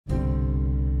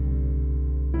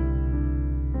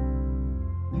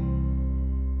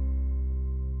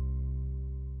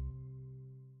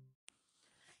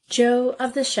Joe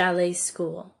of the Chalet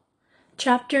School.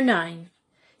 Chapter 9.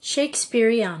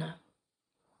 Shakespeareana.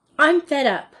 "I'm fed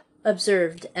up,"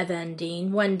 observed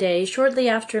Evandine one day shortly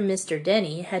after Mr.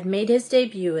 Denny had made his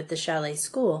debut at the Chalet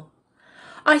School.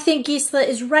 "I think Gisela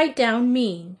is right down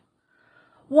mean."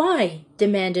 "Why?"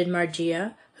 demanded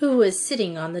Margia, who was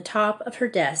sitting on the top of her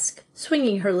desk,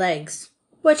 swinging her legs.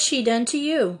 "What's she done to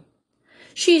you?"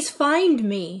 "She's fined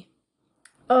me."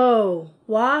 "Oh,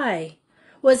 why?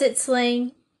 Was it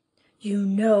slang?" "You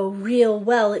know real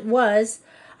well it was.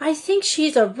 I think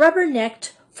she's a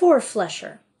rubber-necked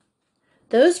four-flusher."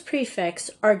 "Those prefects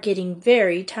are getting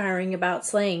very tiring about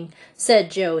slang,"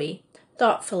 said Joey,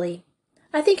 thoughtfully.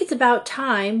 "I think it's about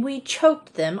time we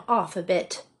choked them off a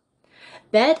bit."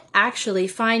 "Bet actually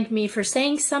fined me for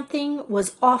saying something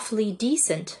was awfully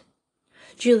decent."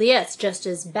 "Juliet's just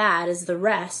as bad as the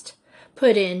rest,"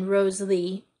 put in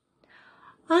Rosalie.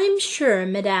 "I'm sure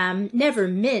Madame never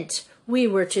meant we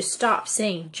were to stop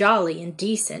saying jolly and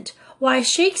decent. Why,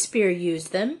 Shakespeare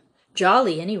used them.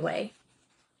 Jolly, anyway."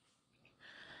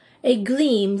 A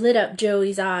gleam lit up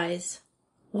Joey's eyes.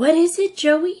 "What is it,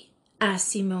 Joey?" asked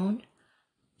Simone.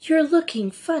 "You're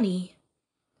looking funny."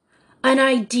 "An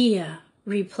idea,"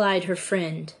 replied her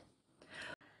friend.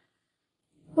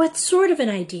 "What sort of an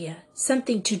idea?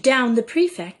 Something to down the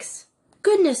prefects?"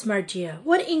 "Goodness, Margia,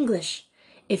 what English!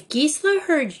 If Gisela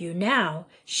heard you now,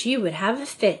 she would have a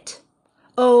fit."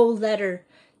 "Oh, let her.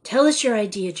 Tell us your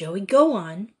idea, Joey. Go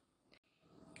on."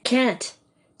 "Can't.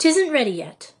 'Tisn't ready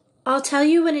yet. I'll tell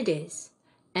you when it is."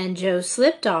 And Joe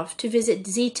slipped off to visit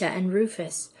Zita and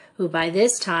Rufus, who by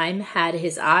this time had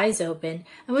his eyes open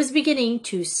and was beginning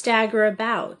to stagger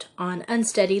about on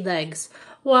unsteady legs,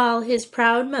 while his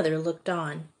proud mother looked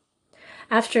on.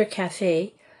 After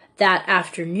café that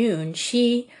afternoon,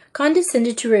 she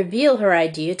condescended to reveal her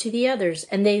idea to the others,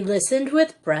 and they listened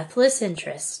with breathless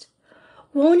interest.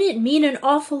 "Won't it mean an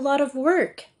awful lot of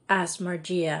work?" asked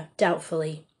Margia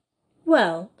doubtfully.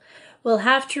 "Well, we'll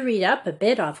have to read up a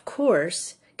bit, of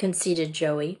course," conceded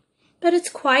Joey. "But it's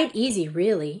quite easy,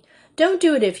 really. Don't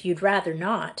do it if you'd rather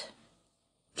not."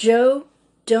 "Joe,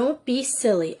 don't be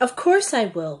silly. Of course I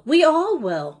will. We all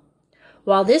will."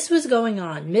 While this was going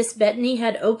on, Miss Bettany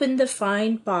had opened the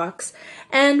fine box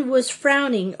and was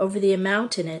frowning over the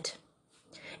amount in it.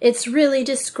 "It's really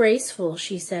disgraceful,"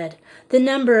 she said. "The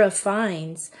number of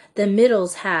fines the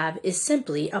Middles have is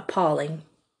simply appalling.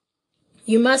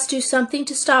 You must do something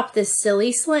to stop this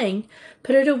silly slang.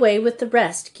 Put it away with the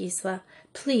rest, Gisela,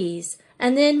 please,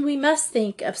 and then we must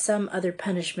think of some other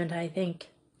punishment, I think."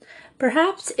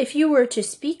 "Perhaps if you were to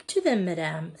speak to them,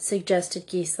 Madame," suggested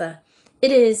Gisela.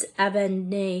 "It is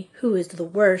Evandine who is the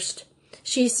worst.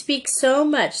 She speaks so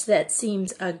much that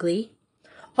seems ugly."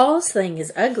 "All slang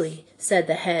is ugly," said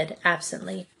the head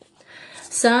absently.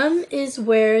 Some is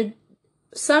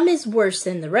worse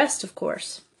than the rest, of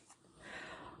course.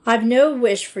 I've no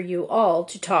wish for you all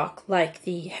to talk like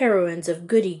the heroines of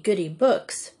goody-goody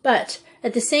books, but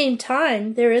at the same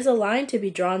time there is a line to be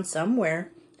drawn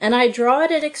somewhere, and I draw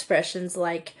it at expressions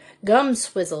like gum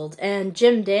swizzled and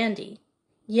Jim Dandy."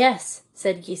 "Yes,"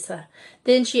 said Gisela.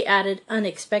 Then she added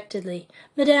unexpectedly,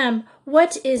 "Madame,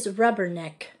 what is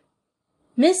rubberneck?"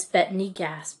 Miss Bettany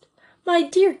gasped. "My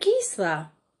dear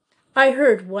Gisela!" "I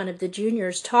heard one of the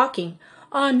juniors talking,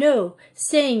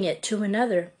 saying it to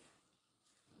another."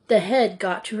 The head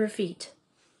got to her feet.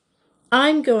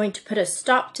 "I'm going to put a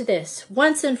stop to this,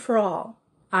 once and for all.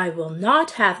 I will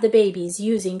not have the babies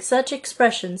using such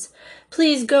expressions.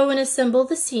 Please go and assemble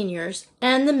the seniors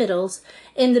and the middles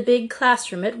in the big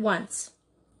classroom at once."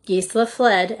 Gisela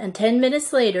fled, and 10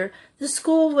 minutes later the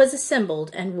school was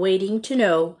assembled and waiting to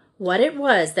know what it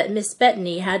was that Miss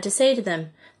Bettany had to say to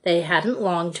them. They hadn't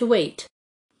long to wait.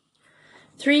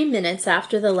 3 minutes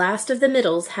after the last of the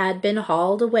Middles had been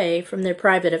hauled away from their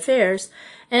private affairs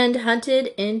and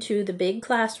hunted into the big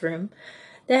classroom,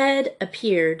 the head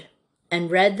appeared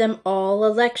and read them all a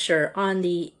lecture on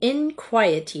the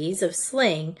inquieties of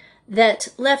slang that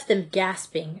left them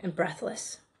gasping and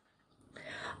breathless.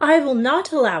 "I will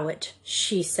not allow it,"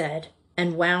 she said,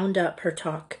 and wound up her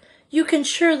talk. "You can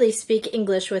surely speak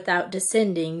English without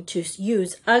descending to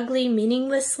use ugly,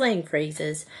 meaningless slang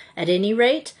phrases. At any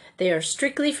rate, they are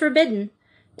strictly forbidden.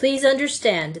 Please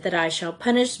understand that I shall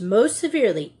punish most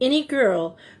severely any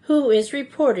girl who is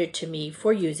reported to me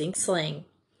for using slang."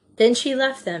 Then she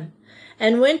left them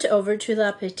and went over to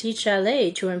La Petite Chalet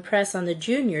to impress on the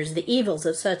juniors the evils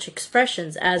of such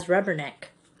expressions as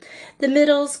rubberneck. The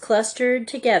middles clustered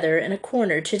together in a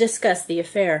corner to discuss the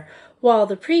affair, while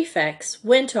the prefects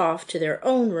went off to their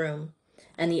own room,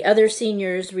 and the other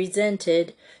seniors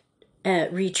retreated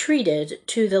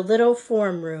to the little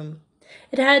form room.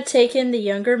 It had taken the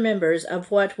younger members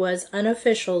of what was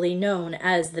unofficially known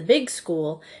as the Big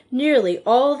School nearly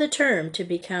all the term to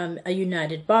become a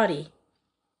united body.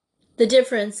 The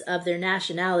difference of their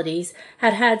nationalities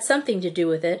had had something to do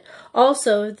with it,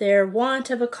 also their want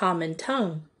of a common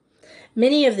tongue.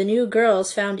 Many of the new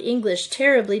girls found English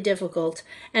terribly difficult,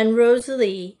 and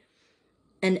Rosalie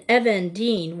and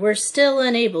Evandine were still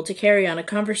unable to carry on a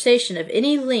conversation of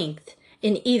any length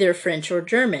in either French or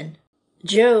German.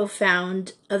 Jo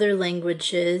found other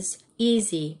languages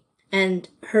easy, and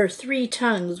her 3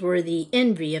 tongues were the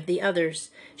envy of the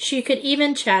others. She could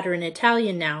even chatter in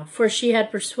Italian now, for she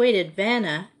had persuaded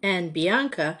Vanna and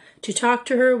Bianca to talk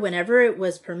to her whenever it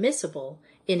was permissible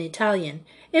in Italian.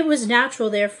 It was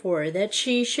natural, therefore, that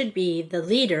she should be the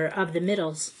leader of the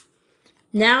middles.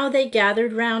 Now they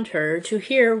gathered round her to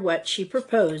hear what she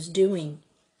proposed doing.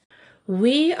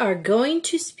 "We are going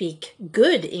to speak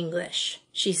good English,"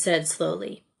 she said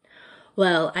slowly.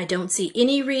 "Well, I don't see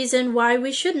any reason why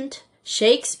we shouldn't.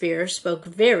 Shakespeare spoke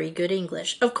very good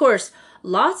English. Of course,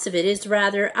 lots of it is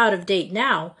rather out of date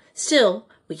now. Still,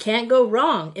 we can't go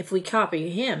wrong if we copy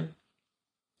him."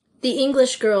 The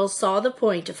English girls saw the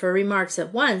point of her remarks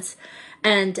at once,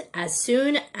 and as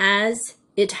soon as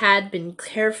it had been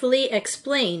carefully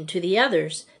explained to the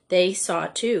others, they saw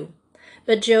too.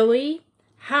 "But Joey,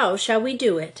 how shall we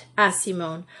do it?" asked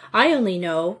Simone. "I only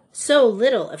know so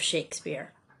little of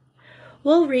Shakespeare."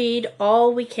 "We'll read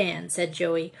all we can," said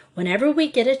Joey. "Whenever we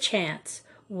get a chance,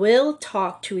 we'll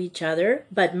talk to each other,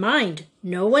 but mind,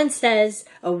 no one says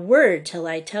a word till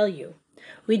I tell you.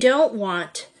 We don't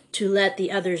want to let the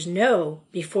others know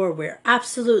before we're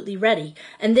absolutely ready,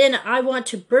 and then I want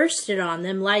to burst it on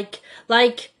them like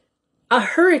a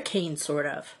hurricane, sort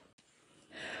of."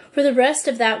 For the rest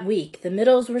of that week, the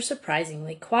middles were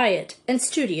surprisingly quiet and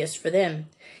studious for them.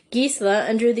 Gisela,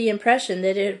 under the impression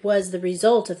that it was the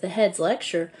result of the head's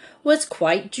lecture, was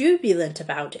quite jubilant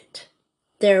about it.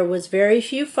 There was very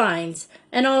few fines,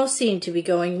 and all seemed to be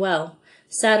going well.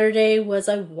 Saturday was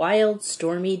a wild,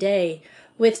 stormy day,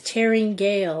 with tearing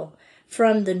gale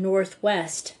from the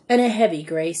northwest and a heavy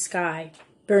gray sky.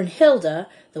 Bernhilda,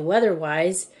 the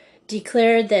weather-wise,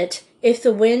 declared that if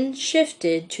the wind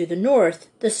shifted to the north,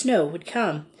 the snow would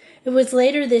come. It was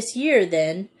later this year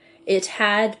than it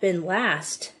had been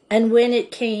last, and when it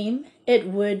came, it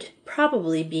would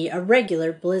probably be a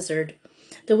regular blizzard.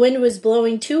 The wind was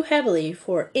blowing too heavily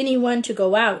for anyone to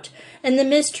go out, and the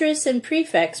mistress and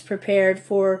prefects prepared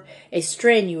for a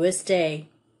strenuous day.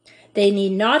 They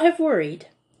need not have worried.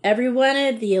 Every one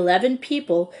of the 11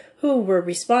 people who were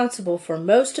responsible for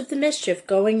most of the mischief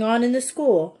going on in the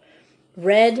school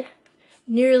read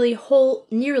nearly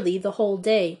the whole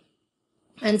day,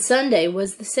 and Sunday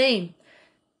was the same.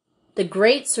 The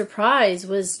great surprise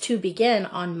was to begin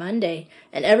on Monday,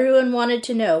 and everyone wanted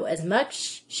to know as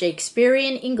much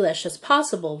Shakespearean English as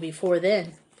possible before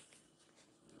then.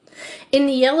 In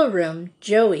the yellow room,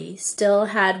 Joey still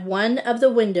had one of the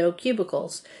window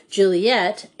cubicles.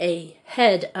 Juliet, a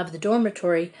head of the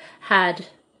dormitory, had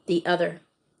the other.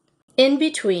 In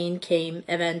between came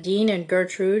Evandine and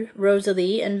Gertrude,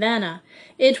 Rosalie and Vanna.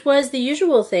 It was the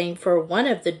usual thing for one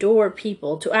of the door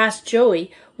people to ask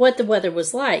Joey what the weather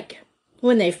was like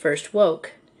when they first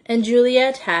woke, and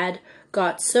Juliet had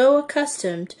got so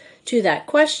accustomed to that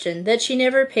question that she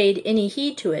never paid any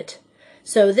heed to it.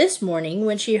 So this morning,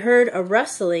 when she heard a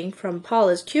rustling from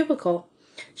Paula's cubicle,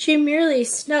 she merely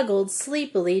snuggled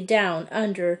sleepily down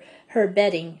under her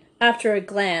bedding after a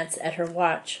glance at her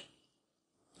watch.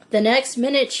 The next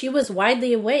minute she was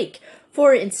widely awake,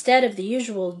 for instead of the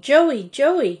usual "Joey,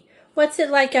 Joey, what's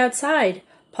it like outside?"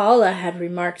 Paula had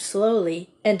remarked slowly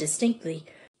and distinctly,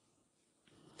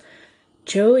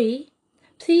 "Joey,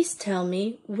 please tell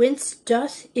me, whence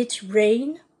doth it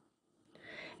rain?"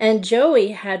 And Joey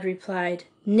had replied,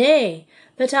 "Nay,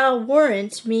 but I'll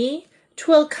warrant me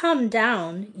 'twill come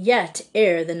down yet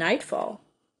ere the nightfall."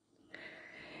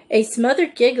 A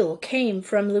smothered giggle came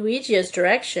from Luigia's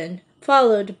direction,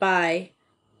 followed by,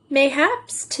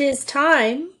 "Mayhaps 'tis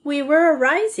time we were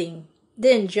arising."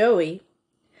 Then Joey,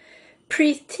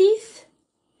 "Prithee,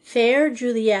 fair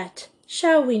Juliet,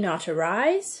 shall we not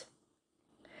arise?"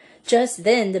 Just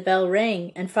then the bell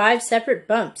rang, and 5 separate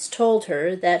bumps told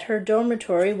her that her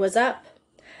dormitory was up,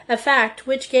 a fact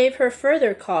which gave her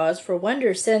further cause for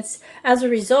wonder, since, as a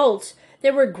result,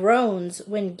 there were groans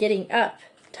when getting up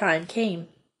time came.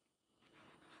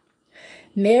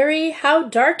 "Mary, how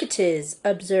dark it is,"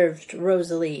 observed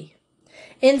Rosalie.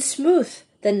 "In smooth,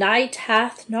 the night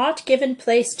hath not given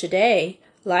place today.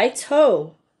 Lights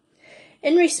ho!"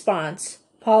 In response,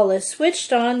 Paula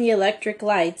switched on the electric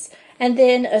lights, and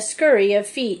then a scurry of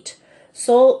feet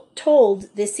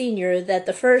told the senior that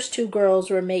the first two girls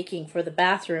were making for the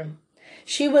bathroom.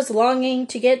 She was longing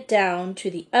to get down to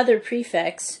the other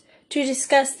prefects to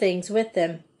discuss things with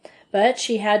them, but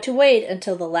she had to wait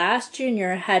until the last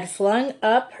junior had flung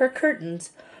up her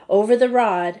curtains over the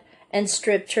rod and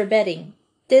stripped her bedding.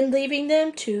 Then, leaving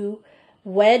them to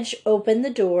wedge open the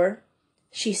door,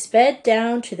 she sped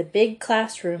down to the big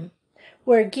classroom,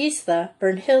 where Gisela,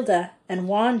 Bernhilde, and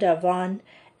Wanda von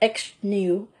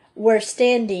Exnew were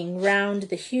standing round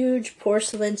the huge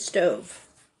porcelain stove,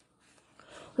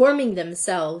 warming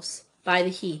themselves by the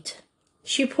heat.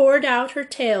 She poured out her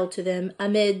tale to them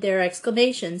amid their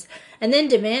exclamations, and then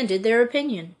demanded their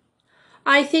opinion.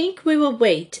 "I think we will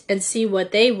wait and see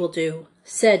what they will do,"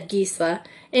 said Gisela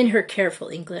in her careful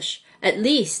English. "At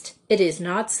least it is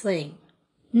not slang."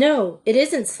 "No, it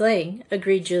isn't slang,"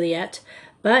 agreed Juliet,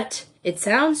 "but it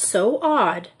sounds so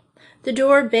odd." The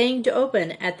door banged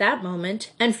open at that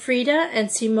moment, and Frida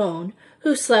and Simone,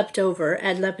 who slept over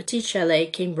at Le Petit Chalet,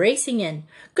 came racing in.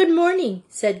 "Good morning,"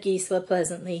 said Gisela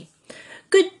pleasantly.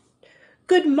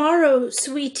 Good morrow,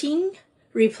 sweeting,"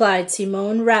 replied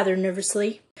Simone rather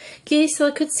nervously.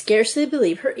 Gisela could scarcely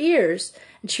believe her ears,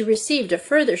 and she received a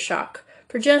further shock,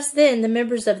 for just then the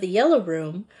members of the Yellow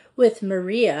Room, with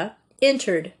Maria,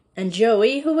 entered, and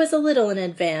Joey, who was a little in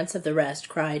advance of the rest,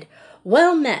 cried,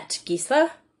 "Well met,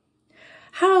 Gisela!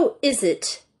 How is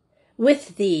it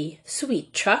with thee,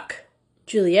 sweet chuck?"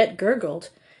 Juliet gurgled.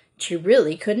 She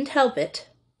really couldn't help it.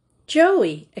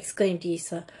 "Joey," exclaimed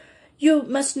Gisela, "you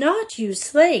must not use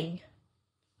slang."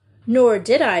 "Nor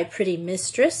did I, pretty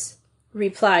mistress,"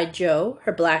 replied Jo,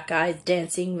 her black eyes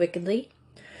dancing wickedly.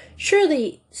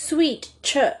 "Surely sweet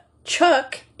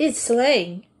chuck is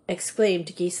slang,"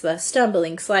 exclaimed Gisela,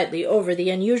 stumbling slightly over the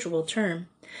unusual term.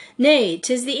 "Nay,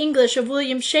 'tis the English of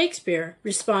William Shakespeare,"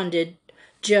 responded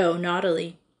Jo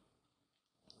naughtily.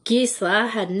 Gisela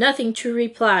had nothing to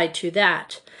reply to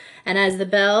that, and as the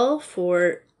bell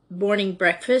for morning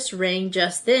breakfast rang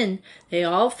just then, they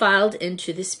all filed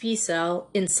into the Speisel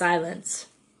in silence.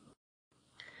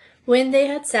 When they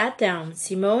had sat down,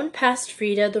 Simone passed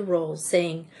Frida the rolls,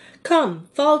 saying, "Come,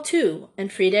 fall to,"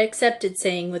 and Frida accepted,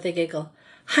 saying with a giggle,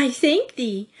 "I thank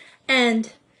thee,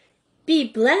 and be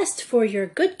blessed for your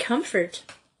good comfort."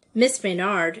 Miss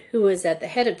Maynard, who was at the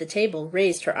head of the table,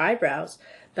 raised her eyebrows,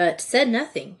 but said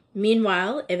nothing.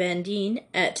 Meanwhile, Evandine,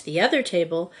 at the other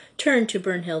table, turned to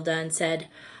Bernhilde and said,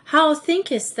 "How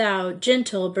thinkest thou,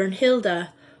 gentle Bernhilde,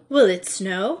 will it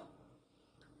snow?"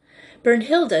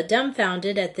 Bernhilde,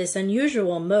 dumbfounded at this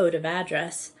unusual mode of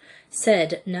address,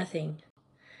 said nothing.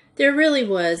 There really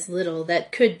was little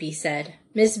that could be said.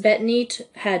 Miss Bettany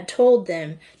had told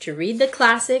them to read the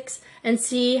classics and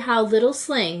see how little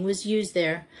slang was used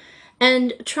there,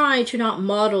 and try to not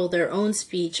model their own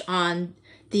speech on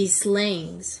these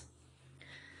slangs.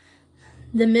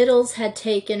 The Middles had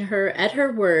taken her at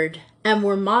her word and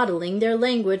were modeling their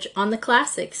language on the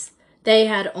classics. They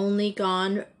had only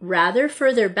gone rather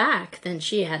further back than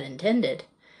she had intended.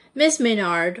 Miss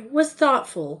Maynard was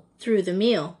thoughtful through the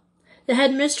meal. The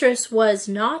headmistress was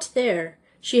not there.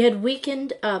 She had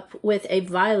wakened up with a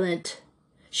violent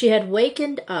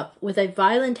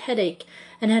headache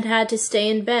and had had to stay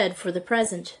in bed for the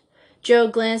present. Jo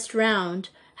glanced round,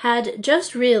 had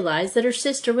just realized that her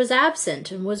sister was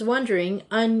absent, and was wondering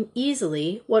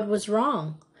uneasily what was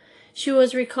wrong. She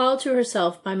was recalled to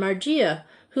herself by Margia,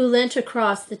 who leant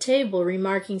across the table,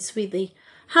 remarking sweetly,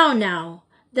 "How now,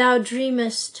 thou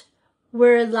dreamest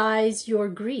where lies your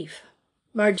grief?"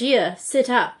 "Margia, sit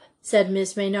up," said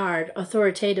Miss Maynard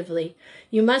authoritatively.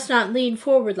 "You must not lean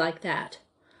forward like that."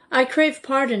 "I crave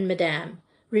pardon, madame,"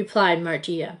 replied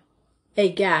Margia. A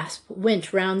gasp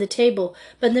went round the table,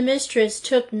 but the mistress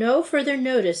took no further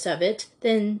notice of it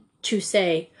than to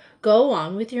say, "Go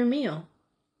on with your meal."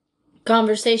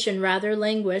 Conversation rather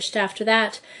languished after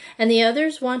that, and the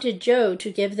others wanted Jo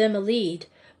to give them a lead,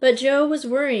 but Jo was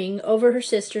worrying over her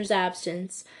sister's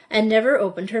absence, and never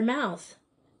opened her mouth.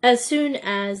 As soon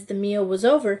as the meal was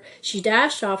over, she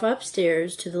dashed off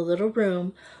upstairs to the little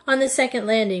room on the second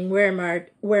landing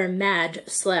where Madge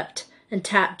slept, and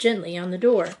tapped gently on the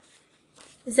door.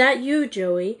 "Is that you,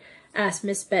 Joey?" asked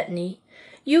Miss Bettany.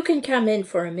 "You can come in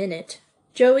for a minute."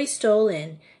 Joey stole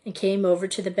in and came over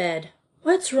to the bed.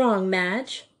 "What's wrong,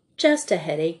 Madge?" "Just a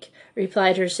headache,"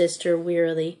 replied her sister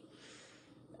wearily.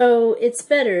 "Oh, it's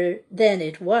better than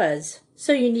it was,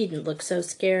 so you needn't look so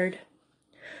scared."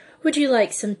 "Would you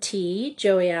like some tea?"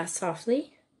 Joey asked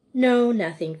softly. "No,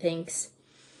 nothing, thanks.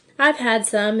 I've had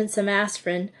some and some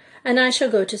aspirin, and I shall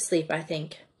go to sleep, I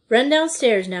think. Run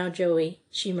downstairs now, Joey,"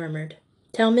 she murmured.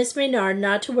 "Tell Miss Maynard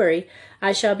not to worry.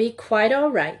 I shall be quite all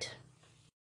right."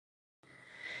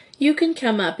 You can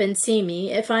come up and see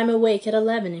me if I'm awake at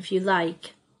 11 if you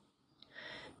like.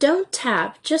 Don't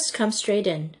tap, just come straight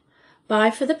in.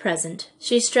 Bye for the present.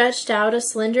 She stretched out a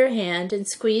slender hand and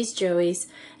squeezed Joey's,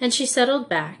 and she settled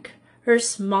back. Her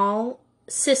small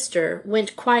sister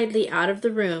went quietly out of the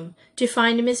room to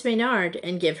find Miss Maynard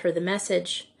and give her the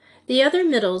message. The other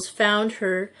Middles found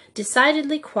her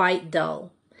decidedly quite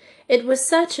dull. It was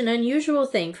such an unusual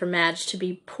thing for Madge to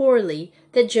be poorly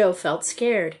that Jo felt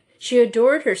scared. She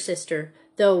adored her sister,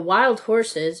 though wild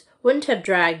horses wouldn't have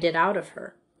dragged it out of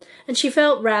her, and she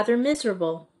felt rather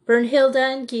miserable. Brunhilde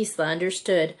and Gisela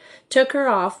understood, took her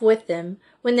off with them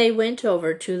when they went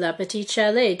over to La Petite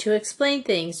Chalet to explain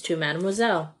things to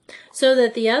Mademoiselle, so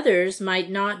that the others might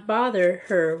not bother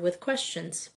her with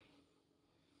questions.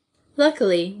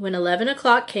 Luckily, when 11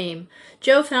 o'clock came,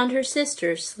 Jo found her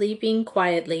sister sleeping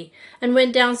quietly and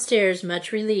went downstairs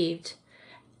much relieved.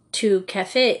 To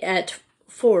café at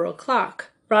 4 o'clock,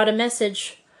 brought a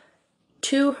message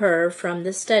to her from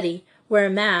the study, where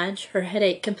Madge, her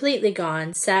headache completely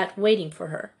gone, sat waiting for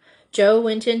her. Jo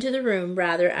went into the room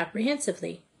rather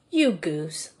apprehensively. "You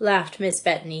goose," laughed Miss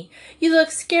Bethany. "You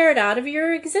look scared out of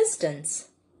your existence."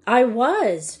 "I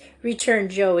was,"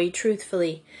 returned Joey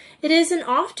truthfully. "It isn't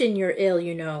often you're ill,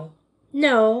 you know."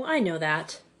 "No, I know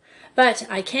that. But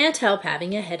I can't help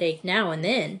having a headache now and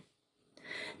then.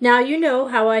 Now you know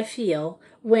how I feel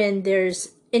when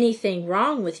there's anything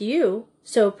wrong with you,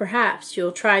 so perhaps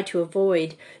you'll try to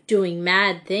avoid doing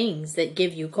mad things that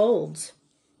give you colds."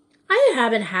 "I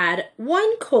haven't had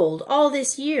one cold all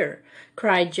this year,"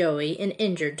 cried Joey in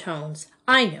injured tones.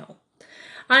 "I know.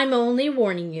 I'm only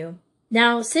warning you.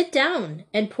 Now sit down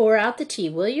and pour out the tea,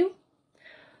 will you?"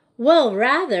 "Well,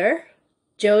 rather."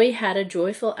 Joey had a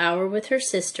joyful hour with her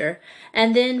sister,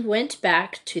 and then went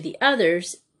back to the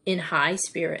others in high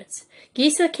spirits.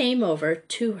 Gisela came over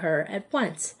to her at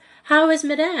once. "How is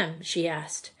Madame?" she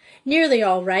asked. "Nearly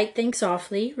all right, thanks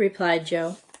awfully," replied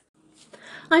Jo.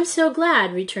 "I'm so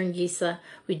glad," returned Gisela.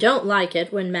 "We don't like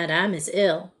it when Madame is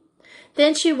ill."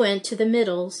 Then she went to the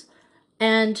Middles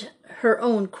and her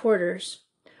own quarters,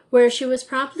 where she was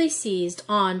promptly seized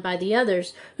on by the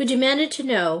others, who demanded to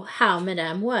know how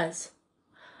Madame was.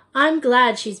 "I'm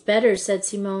glad she's better," said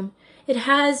Simone. "It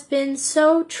has been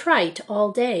so trite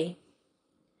all day."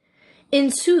 "In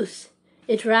sooth,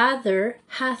 it rather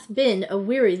hath been a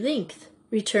weary length,"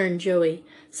 returned Joey,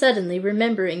 suddenly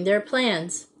remembering their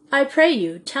plans. "I pray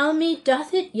you, tell me,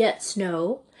 doth it yet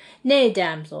snow?" "Nay,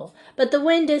 damsel, but the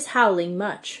wind is howling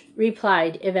much,"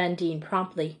 replied Evandine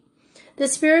promptly. The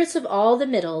spirits of all the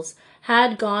Middles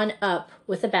had gone up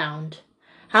with a bound.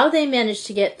 How they managed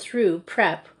to get through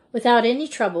prep without any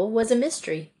trouble was a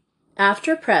mystery.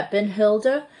 After prep,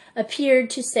 Brunhilde appeared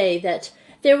to say that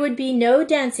there would be no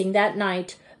dancing that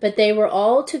night, but they were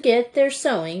all to get their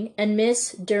sewing, and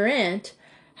Miss Durant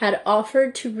had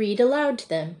offered to read aloud to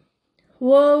them.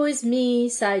 "Woe is me,"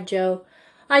 sighed Jo.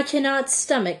 "I cannot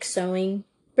stomach sewing."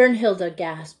 Brunhilde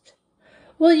gasped.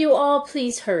 "Will you all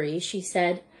please hurry?" she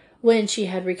said, when she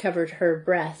had recovered her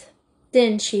breath.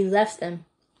 Then she left them.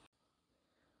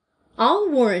 "I'll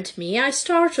warrant me I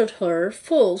startled her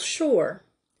full sure,"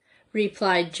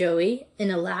 replied Joey in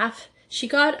a laugh. She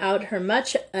got out her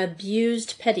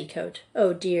much-abused petticoat.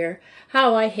 "Oh, dear,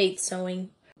 how I hate sewing."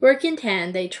 Work in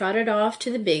hand, they trotted off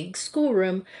to the big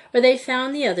schoolroom, where they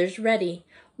found the others ready,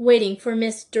 waiting for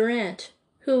Miss Durant,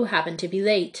 who happened to be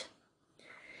late.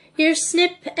 "Here's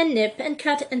snip and nip and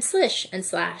cut and slish and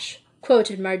slash,"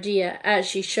 quoted Mardia as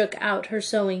she shook out her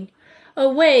sewing.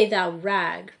 "Away, thou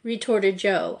rag," retorted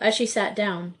Jo as she sat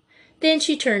down. Then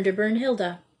she turned to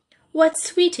Brunhilde. "What's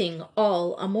sweeting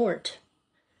all amort?"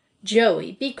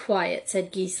 "Joey, be quiet,"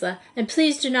 said Gisela, "and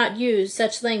please do not use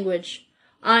such language.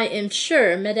 I am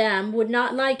sure Madame would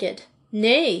not like it."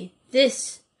 "Nay,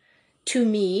 this to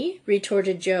me,"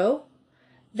 retorted Jo.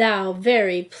 "Thou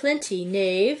very plenty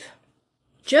knave."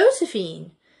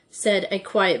 "Josephine," said a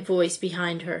quiet voice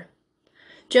behind her.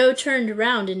 Jo turned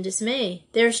round in dismay.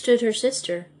 There stood her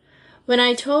sister. "When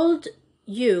I told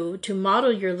you to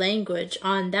model your language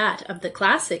on that of the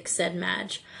classics," said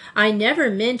Madge, "I never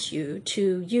meant you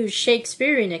to use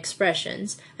Shakespearean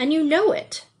expressions, and you know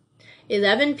it."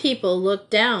 11 people looked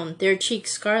down, their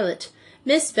cheeks scarlet.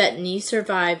 Miss Bethany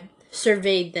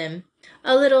surveyed them.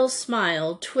 A little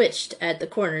smile twitched at the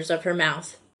corners of her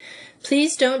mouth.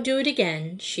 "Please don't do it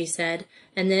again," she said,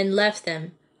 and then left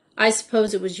them. "I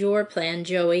suppose it was your plan,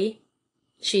 Joey,"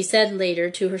 she said later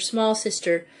to her small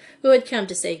sister, who had come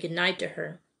to say good night to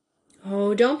her.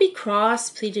 "Oh, don't be cross,"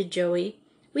 pleaded Joey.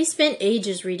 "We spent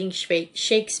ages reading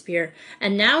Shakespeare,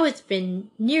 and now it's been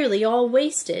nearly all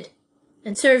wasted."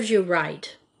 "And serves you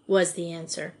right," was the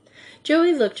answer.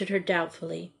 Joey looked at her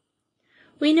doubtfully.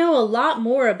 We know a lot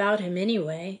more about him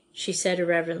anyway, she said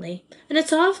irreverently, and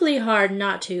it's awfully hard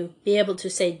not to be able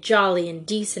to say jolly and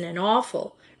decent and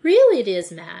awful. Really it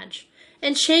is, Madge.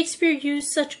 And Shakespeare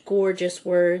used such gorgeous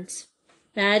words.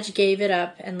 Madge gave it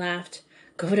up and laughed.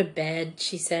 Go to bed,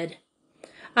 she said.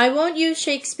 I won't use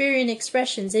Shakespearean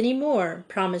expressions any more,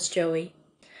 promised Joey.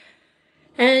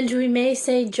 And we may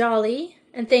say jolly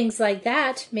and things like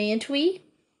that, mayn't we?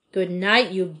 Good night,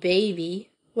 you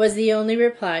baby, was the only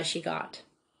reply she got.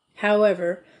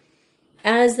 However,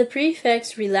 as the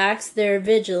prefects relaxed their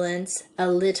vigilance a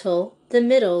little, the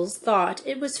Middles thought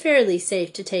it was fairly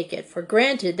safe to take it for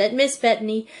granted that Miss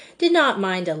Bethany did not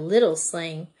mind a little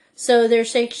slang, so their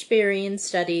Shakespearean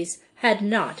studies had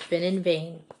not been in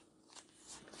vain.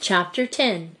 Chapter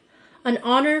 10. An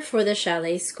Honor for the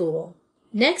Chalet School.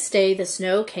 Next day the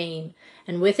snow came,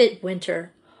 and with it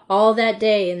winter. All that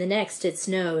day and the next it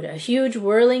snowed, a huge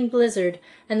whirling blizzard,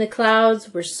 and the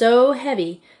clouds were so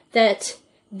heavy that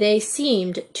they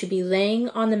seemed to be laying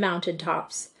on the mountain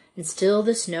tops, and still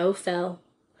the snow fell.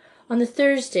 On the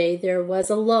Thursday there was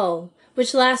a lull,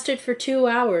 which lasted for 2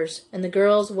 hours, and the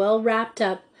girls, well wrapped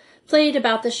up, played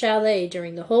about the chalet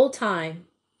during the whole time.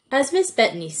 As Miss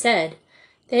Bethany said,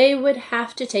 they would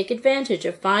have to take advantage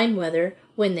of fine weather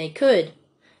when they could.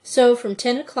 So from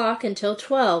 10 o'clock until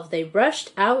 12 they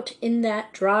rushed out in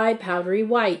that dry powdery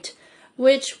white,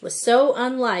 which was so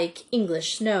unlike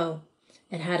English snow,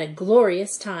 and had a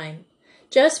glorious time.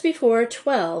 Just before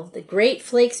 12 the great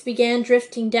flakes began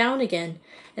drifting down again,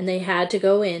 and they had to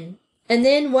go in. And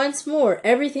then once more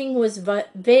everything was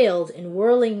veiled in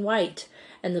whirling white,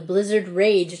 and the blizzard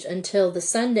raged until the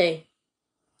Sunday.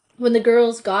 When the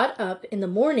girls got up in the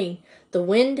morning, the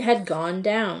wind had gone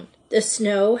down, the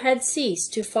snow had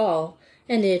ceased to fall,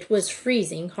 and it was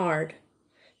freezing hard.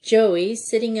 Joey,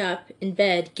 sitting up in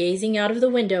bed, gazing out of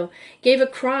the window, gave a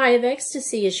cry of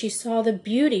ecstasy as she saw the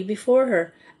beauty before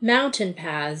her. Mountain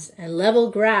paths and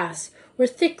level grass were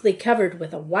thickly covered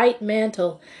with a white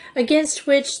mantle, against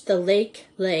which the lake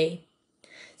lay,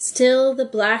 still the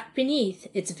black beneath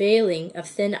its veiling of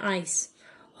thin ice.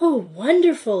 "Oh,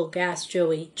 wonderful!" gasped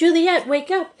Joey. "Juliet, wake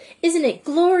up! Isn't it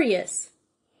glorious?"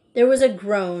 There was a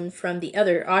groan from the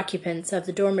other occupants of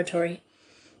the dormitory.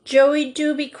 "Joey,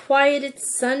 do be quiet,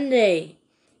 it's Sunday,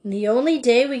 and the only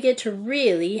day we get to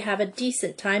really have a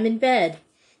decent time in bed,"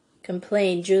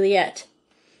 complained Juliet.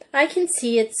 "I can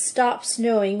see it's stopped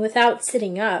snowing without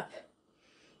sitting up.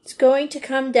 It's going to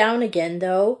come down again,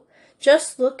 though.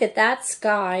 Just look at that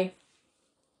sky."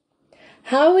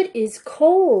 "How it is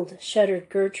cold," shuddered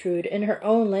Gertrude in her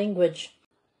own language.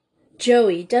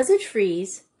 "Joey, does it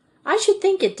freeze?" "I should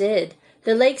think it did.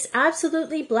 The lake's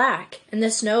absolutely black, and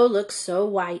the snow looks so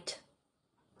white."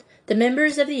 The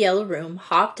members of the Yellow Room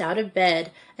hopped out of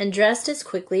bed and dressed as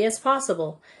quickly as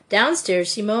possible.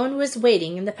 Downstairs Simone was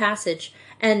waiting in the passage,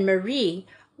 and Marie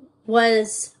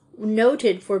was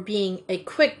noted for being a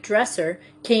quick dresser,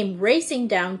 came racing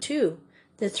down too.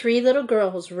 The 3 little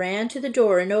girls ran to the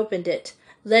door and opened it,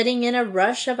 letting in a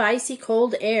rush of icy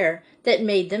cold air that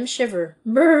made them shiver.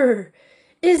 "Brr!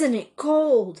 Isn't it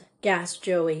cold?" gasped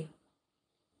Joey.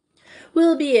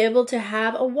 "We'll be able to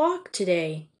have a walk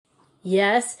today."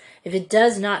 "Yes, if it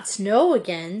does not snow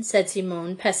again," said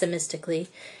Simone pessimistically.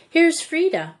 "Here's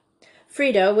Frida."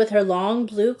 Frida, with her long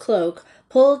blue cloak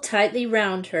pulled tightly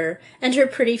round her, and her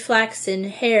pretty flaxen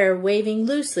hair waving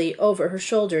loosely over her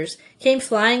shoulders, came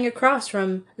flying across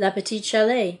from La Petite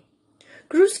Chalet.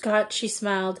 "Grüß Gott," she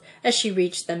smiled as she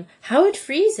reached them. "How it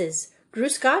freezes!"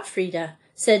 "Grüß Gott, Frida,"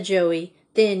 said Joey.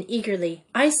 Then eagerly,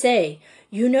 "I say,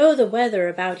 you know the weather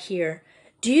about here.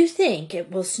 Do you think it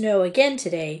will snow again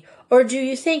today, or do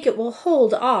you think it will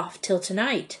hold off till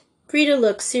tonight?" Frida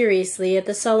looked seriously at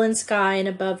the sullen sky and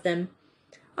above them.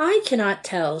 "I cannot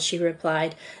tell," she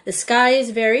replied. "The sky is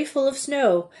very full of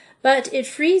snow, but it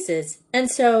freezes, and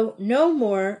so no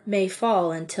more may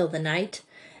fall until the night.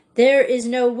 There is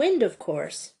no wind, of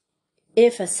course.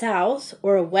 If a south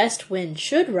or a west wind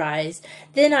should rise,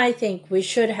 then I think we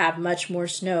should have much more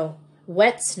snow,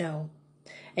 wet snow.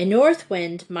 A north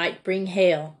wind might bring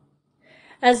hail.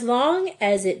 As long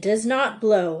as it does not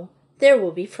blow, there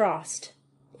will be frost.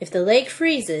 If the lake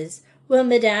freezes, will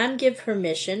Madame give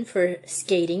permission for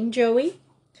skating, Joey?"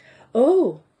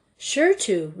 "Oh, sure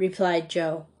to," replied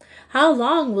Joe. "How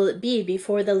long will it be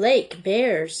before the lake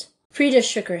bears?" Frida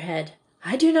shook her head.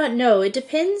 "I do not know. It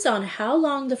depends on how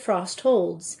long the frost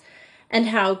holds, and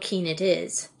how keen it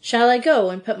is. Shall I go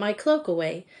and put my cloak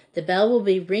away? The bell will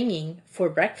be ringing for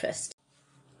breakfast,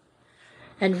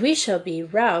 and we shall be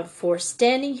rowed for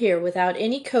standing here without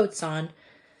any coats on,"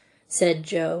 said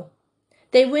Joe.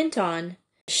 They went on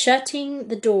shutting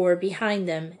the door behind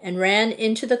them, and ran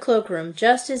into the cloakroom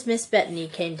just as Miss Bethany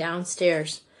came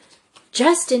downstairs.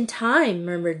 "Just in time,"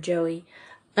 murmured Joey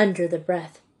under the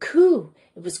breath. "Coo!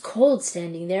 It was cold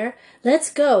standing there.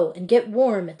 Let's go and get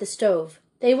warm at the stove."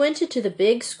 They went into the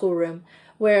big schoolroom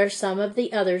where some of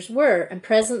the others were, and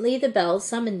presently the bell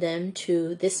summoned them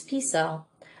to the spee-cell.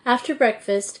 After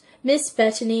breakfast, Miss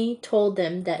Bethany told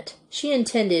them that she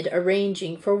intended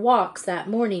arranging for walks that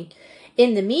morning.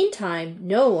 In the meantime,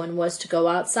 no one was to go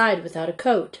outside without a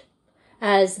coat,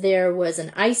 as there was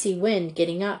an icy wind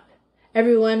getting up.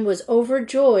 Everyone was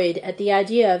overjoyed at the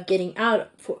idea of getting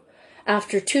out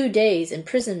after 2 days'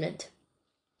 imprisonment.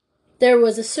 There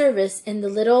was a service in the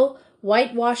little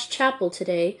whitewashed chapel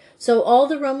today, so all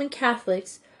the Roman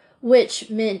Catholics,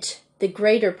 which meant the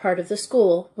greater part of the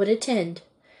school, would attend.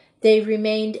 They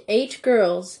remained 8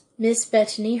 girls. Miss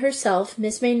Bethany herself,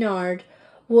 Miss Maynard,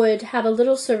 would have a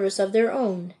little service of their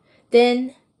own.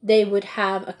 Then they would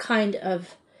have a kind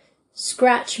of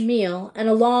scratch meal and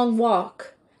a long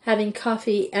walk, having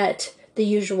coffee at the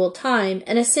usual time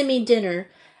and a semi-dinner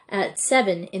at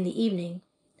 7 in the evening.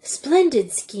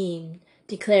 "Splendid scheme,"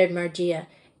 declared Margia.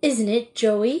 "Isn't it,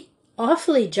 Joey?"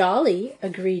 "Awfully jolly,"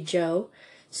 agreed Jo,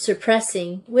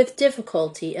 suppressing with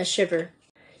difficulty a shiver.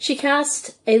 She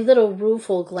cast a little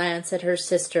rueful glance at her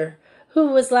sister, who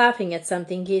was laughing at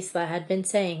something Gisela had been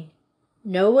saying.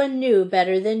 No one knew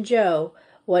better than Jo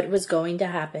what was going to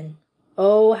happen.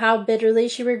 Oh, how bitterly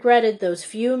she regretted those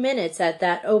few minutes at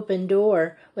that open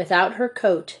door without her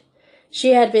coat.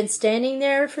 She had been standing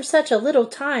there for such a little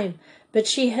time, but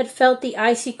she had felt the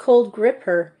icy cold grip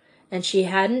her, and she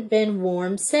hadn't been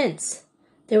warm since.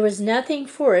 There was nothing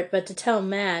for it but to tell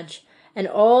Madge, and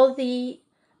all the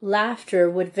laughter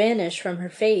would vanish from her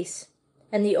face,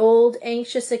 and the old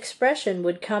anxious expression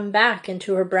would come back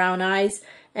into her brown eyes,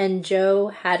 and Jo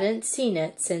hadn't seen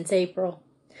it since April.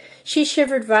 She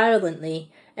shivered violently,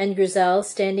 and Griselle,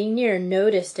 standing near,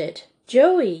 noticed it.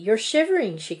 "Joey, you're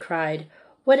shivering," she cried.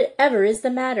 "Whatever is the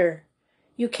matter?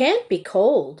 You can't be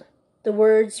cold." The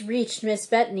words reached Miss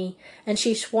Bethany, and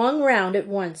she swung round at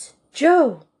once.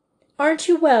 "Jo, aren't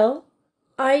you well?"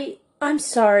 I'm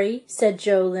sorry," said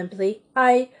Jo limply.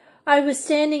 I was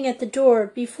standing at the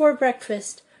door before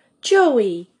breakfast."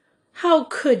 "Joey, how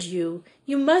could you?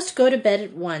 You must go to bed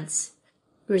at once."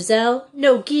 "Griselle,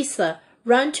 no, Gisela,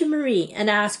 run to Marie and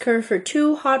ask her for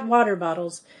 2 hot water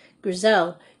bottles.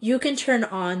 Griselle, you can turn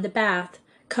on the bath.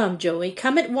 Come, Joey,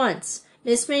 come at once.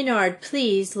 Miss Maynard,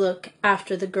 please look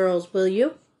after the girls, will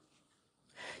you?"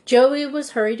 Joey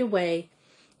was hurried away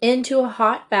into a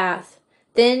hot bath.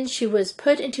 Then she was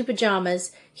put into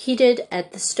pajamas, heated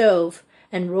at the stove,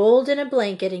 and rolled in a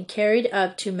blanket and carried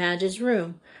up to Madge's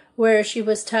room, where she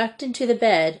was tucked into the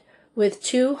bed, with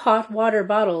 2 hot water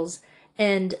bottles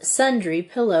and sundry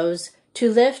pillows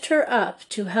to lift her up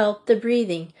to help the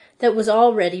breathing that was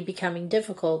already becoming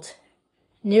difficult.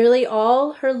 Nearly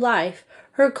all her life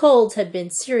her colds had been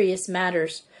serious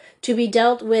matters, to be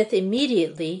dealt with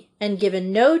immediately and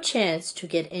given no chance to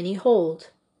get any hold.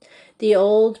 The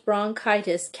old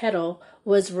bronchitis kettle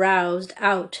was roused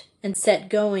out and set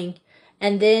going,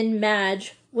 and then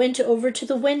Madge went over to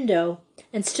the window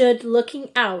and stood looking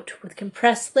out with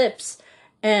compressed lips,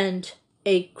 and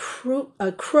a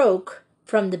croak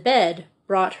from the bed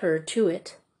brought her to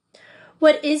it.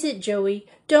 "What is it, Joey?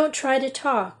 Don't try to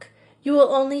talk. You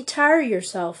will only tire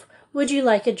yourself. Would you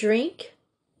like a drink?"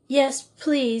 "Yes,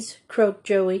 please," croaked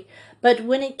Joey, but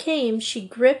when it came she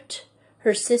gripped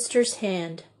her sister's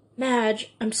hand.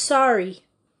 "Madge, I'm sorry."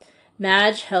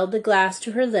 Madge held the glass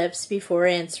to her lips before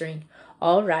answering.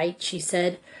 "All right," she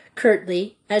said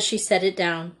curtly as she set it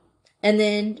down. And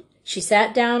then she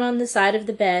sat down on the side of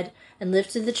the bed and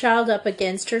lifted the child up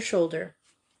against her shoulder.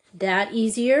 "That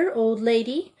easier, old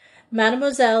lady?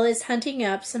 Mademoiselle is hunting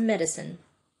up some medicine."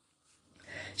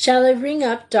 "Shall I ring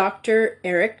up Dr.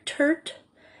 Erichtert?"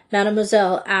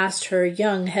 Mademoiselle asked her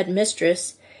young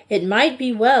headmistress. "It might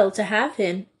be well to have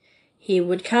him. He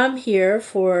would come here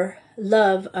for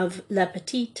love of la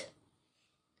petite."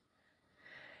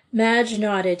 Madge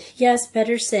nodded. "Yes,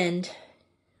 better send.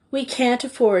 We can't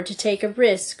afford to take a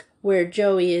risk where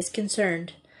Joey is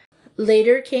concerned."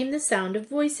 Later came the sound of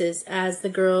voices as the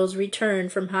girls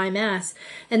returned from High Mass,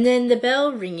 and then the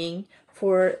bell ringing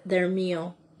for their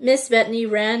meal. Miss Bethany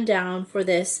ran down for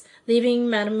this, leaving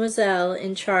Mademoiselle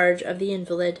in charge of the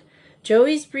invalid.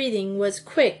 Joey's breathing was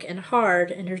quick and hard,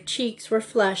 and her cheeks were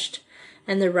flushed,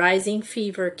 and the rising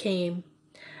fever came.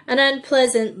 An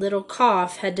unpleasant little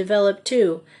cough had developed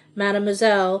too.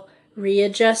 Mademoiselle,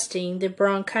 readjusting the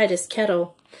bronchitis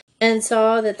kettle, and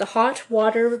saw that the hot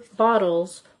water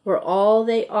bottles were all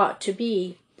they ought to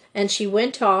be, and she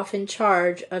went off in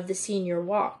charge of the senior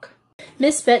walk.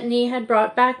 Miss Bethany had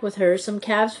brought back with her some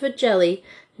calf's foot jelly,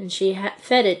 and she had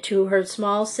fed it to her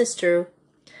small sister,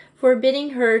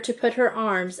 forbidding her to put her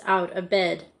arms out of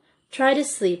bed. "Try to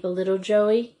sleep a little,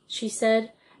 Joey," she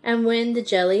said, and when the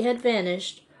jelly had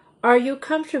vanished, "Are you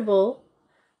comfortable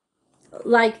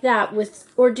like that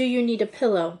or do you need a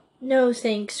pillow?" "No,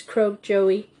 thanks," croaked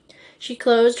Joey. She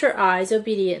closed her eyes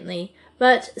obediently,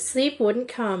 but sleep wouldn't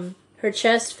come. Her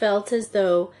chest felt as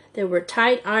though there were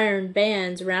tight iron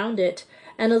bands round it,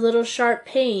 and a little sharp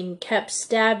pain kept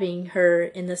stabbing her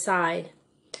in the side.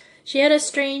 She had a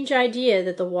strange idea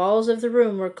that the walls of the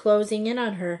room were closing in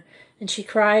on her, and she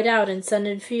cried out in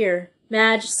sudden fear.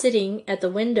 Madge, sitting at the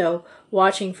window,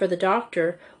 watching for the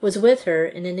doctor, was with her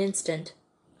in an instant.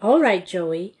 "All right,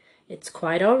 Joey, it's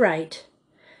quite all right,"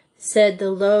 said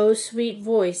the low, sweet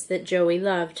voice that Joey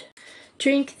loved.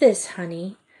 "Drink this,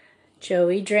 honey."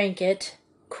 Joey drank it,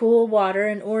 cool water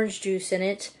and orange juice in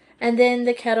it, and then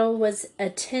the kettle was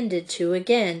attended to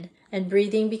again, and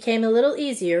breathing became a little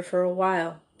easier for a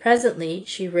while. Presently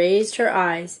she raised her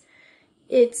eyes.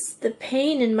 "It's the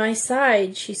pain in my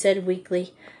side," she said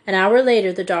weakly. An hour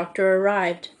later the doctor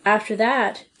arrived. After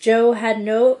that, Joe had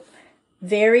no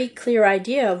very clear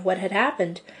idea of what had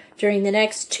happened. During the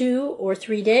next 2 or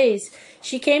 3 days,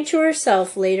 she came to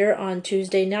herself later on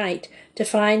Tuesday night to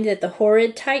find that the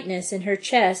horrid tightness in her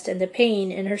chest and the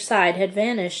pain in her side had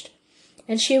vanished,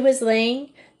 and she was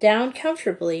laying down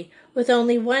comfortably with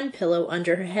only one pillow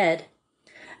under her head.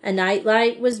 A night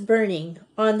light was burning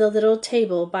on the little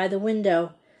table by the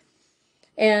window,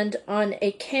 and on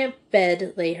a camp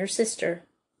bed lay her sister.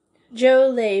 Joe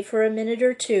lay for a minute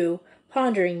or two,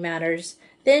 pondering matters.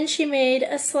 Then she made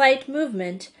a slight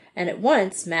movement, and at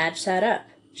once Madge sat up,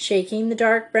 shaking the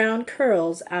dark brown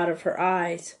curls out of her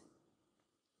eyes.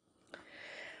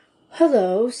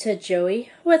 "Hello," said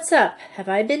Joey. "What's up? Have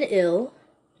I been ill?"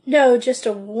 "No, just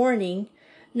a warning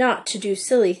not to do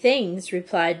silly things,"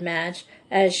 replied Madge,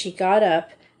 as she got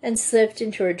up and slipped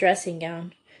into her dressing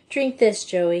gown. "Drink this,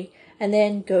 Joey, and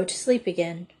then go to sleep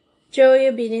again." Joey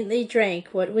obediently drank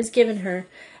what was given her,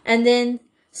 and then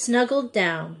snuggled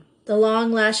down. The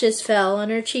long lashes fell on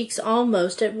her cheeks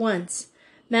almost at once.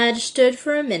 Madge stood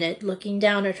for a minute looking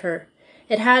down at her.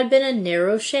 It had been a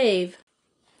narrow shave.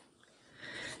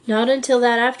 Not until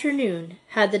that afternoon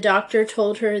had the doctor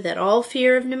told her that all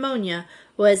fear of pneumonia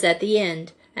was at the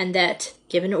end, and that,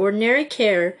 given ordinary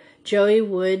care, Joey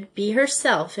would be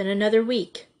herself in another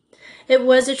week. It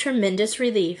was a tremendous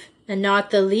relief, and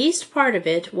not the least part of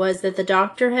it was that the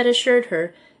doctor had assured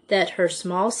her that her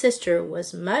small sister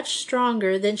was much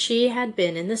stronger than she had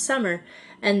been in the summer,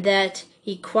 and that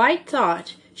he quite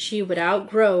thought she would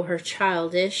outgrow her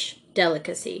childish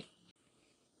delicacy.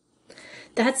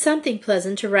 "That's something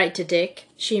pleasant to write to Dick,"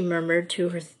 she murmured to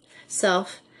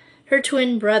herself. Her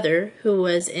twin brother, who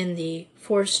was in the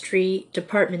forestry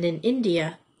department in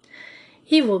India.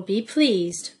 "He will be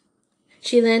pleased."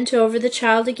 She leant over the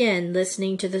child again,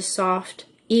 listening to the soft,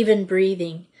 even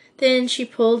breathing. Then she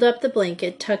pulled up the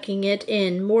blanket, tucking it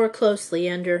in more closely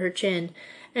under her chin,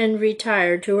 and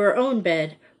retired to her own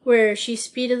bed, where she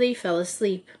speedily fell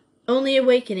asleep, only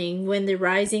awakening when the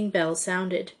rising bell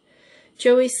sounded.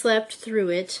 Joey slept through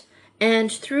it,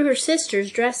 and through her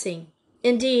sister's dressing.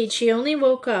 Indeed, she only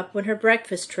woke up when her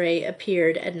breakfast tray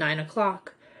appeared at 9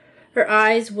 o'clock. Her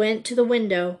eyes went to the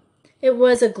window. It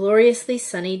was a gloriously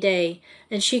sunny day,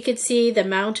 and she could see the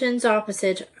mountains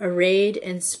opposite arrayed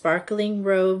in sparkling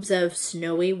robes of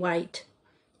snowy white.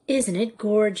 "Isn't it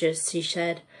gorgeous?" she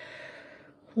said.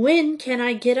 "When can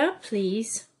I get up,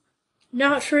 please?"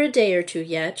 "Not for a day or 2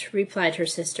 yet," replied her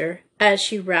sister, as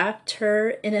she wrapped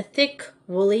her in a thick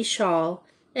woolly shawl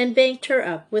and banked her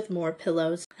up with more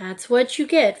pillows. "That's what you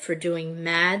get for doing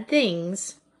mad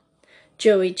things."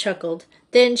 Joey chuckled.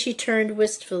 Then she turned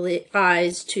wistful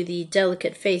eyes to the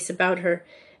delicate face about her.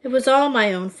 "It was all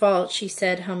my own fault," she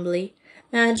said humbly.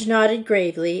 Madge nodded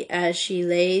gravely as she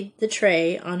laid the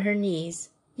tray on her knees.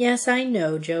 "Yes, I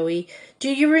know, Joey. Do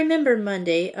you remember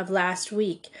Monday of last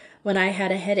week when I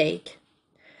had a headache?"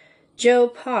 Joe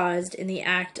paused in the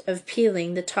act of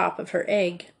peeling the top of her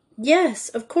egg. "Yes,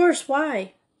 of course.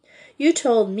 Why?" "You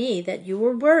told me that you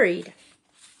were worried."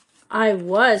 "I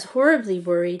was horribly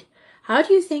worried. How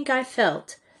do you think I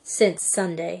felt since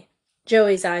Sunday?"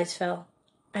 Joey's eyes fell.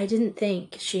 "I didn't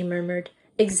think," she murmured.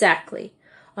 "Exactly.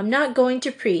 I'm not going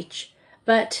to preach,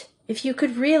 but if you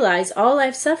could realize all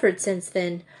I've suffered since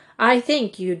then, I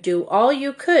think you'd do all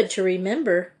you could to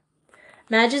remember."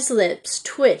 Madge's lips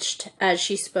twitched as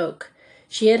she spoke.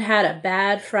 She had had a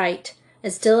bad fright,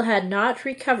 and still had not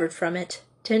recovered from it.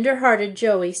 Tender-hearted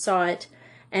Joey saw it,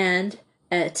 and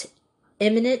at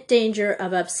imminent danger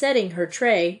of upsetting her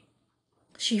tray,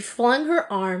 she flung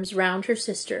her arms round her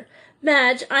sister.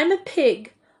 "Madge, I'm a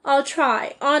pig. I'll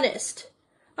try, honest.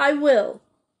 I will."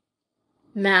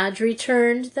 Madge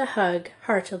returned the hug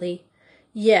heartily.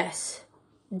 "Yes,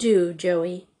 do,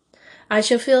 Joey. I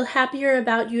shall feel happier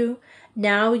about you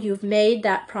now you've made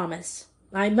that promise.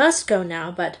 I must go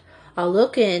now, but I'll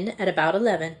look in at about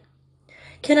 11.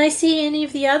 "Can I see any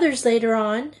of the others later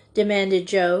on?" demanded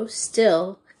Jo,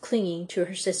 still clinging to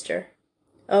her sister.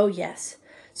 "Oh, yes,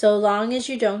 so long as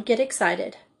you don't get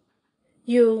excited."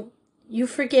 You've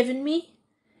forgiven me?"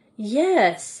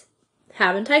 "Yes.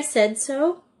 Haven't I said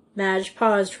so?" Madge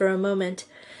paused for a moment.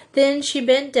 Then she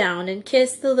bent down and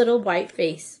kissed the little white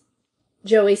face.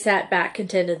 Joey sat back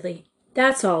contentedly.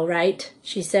 "That's all right,"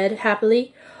 she said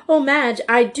happily. "Oh, Madge,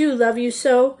 I do love you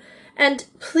so. And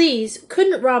please,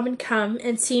 couldn't Robin come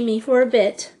and see me for a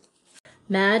bit?"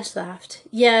 Madge laughed.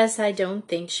 "Yes, I don't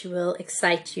think she will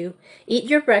excite you. Eat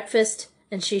your breakfast,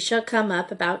 and she shall come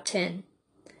up about 10.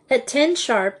 At 10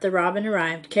 sharp the Robin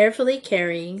arrived, carefully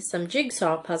carrying some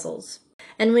jigsaw puzzles.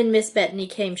 And when Miss Bethany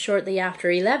came shortly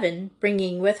after 11,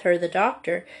 bringing with her the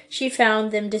doctor, she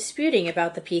found them disputing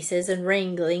about the pieces and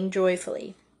wrangling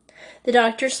joyfully. The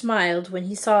doctor smiled when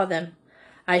he saw them.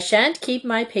 "I shan't keep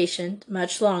my patient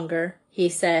much longer," he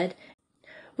said.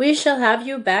 "We shall have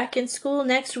you back in school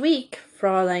next week,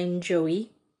 Fräulein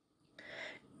Joey."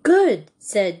 "Good,"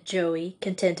 said Joey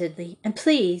contentedly. "And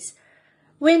please,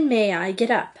 when may I get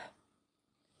up?"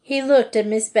 He looked at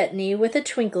Miss Bethany with a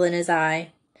twinkle in his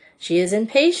eye. "She is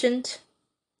impatient.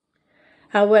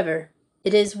 However,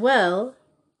 it is well,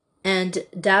 and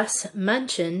das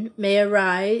Männchen may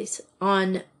arise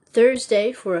on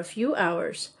Thursday for a few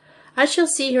hours. I shall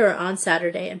see her on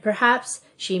Saturday, and perhaps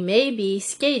she may be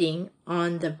skating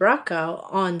on the Brachau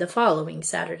on the following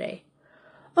Saturday."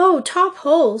 "Oh, top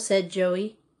hole," said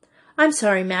Joey. "I'm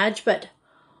sorry, Madge, but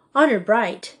honor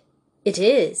bright. It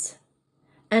is."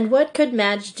 And what could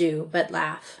Madge do but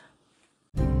laugh?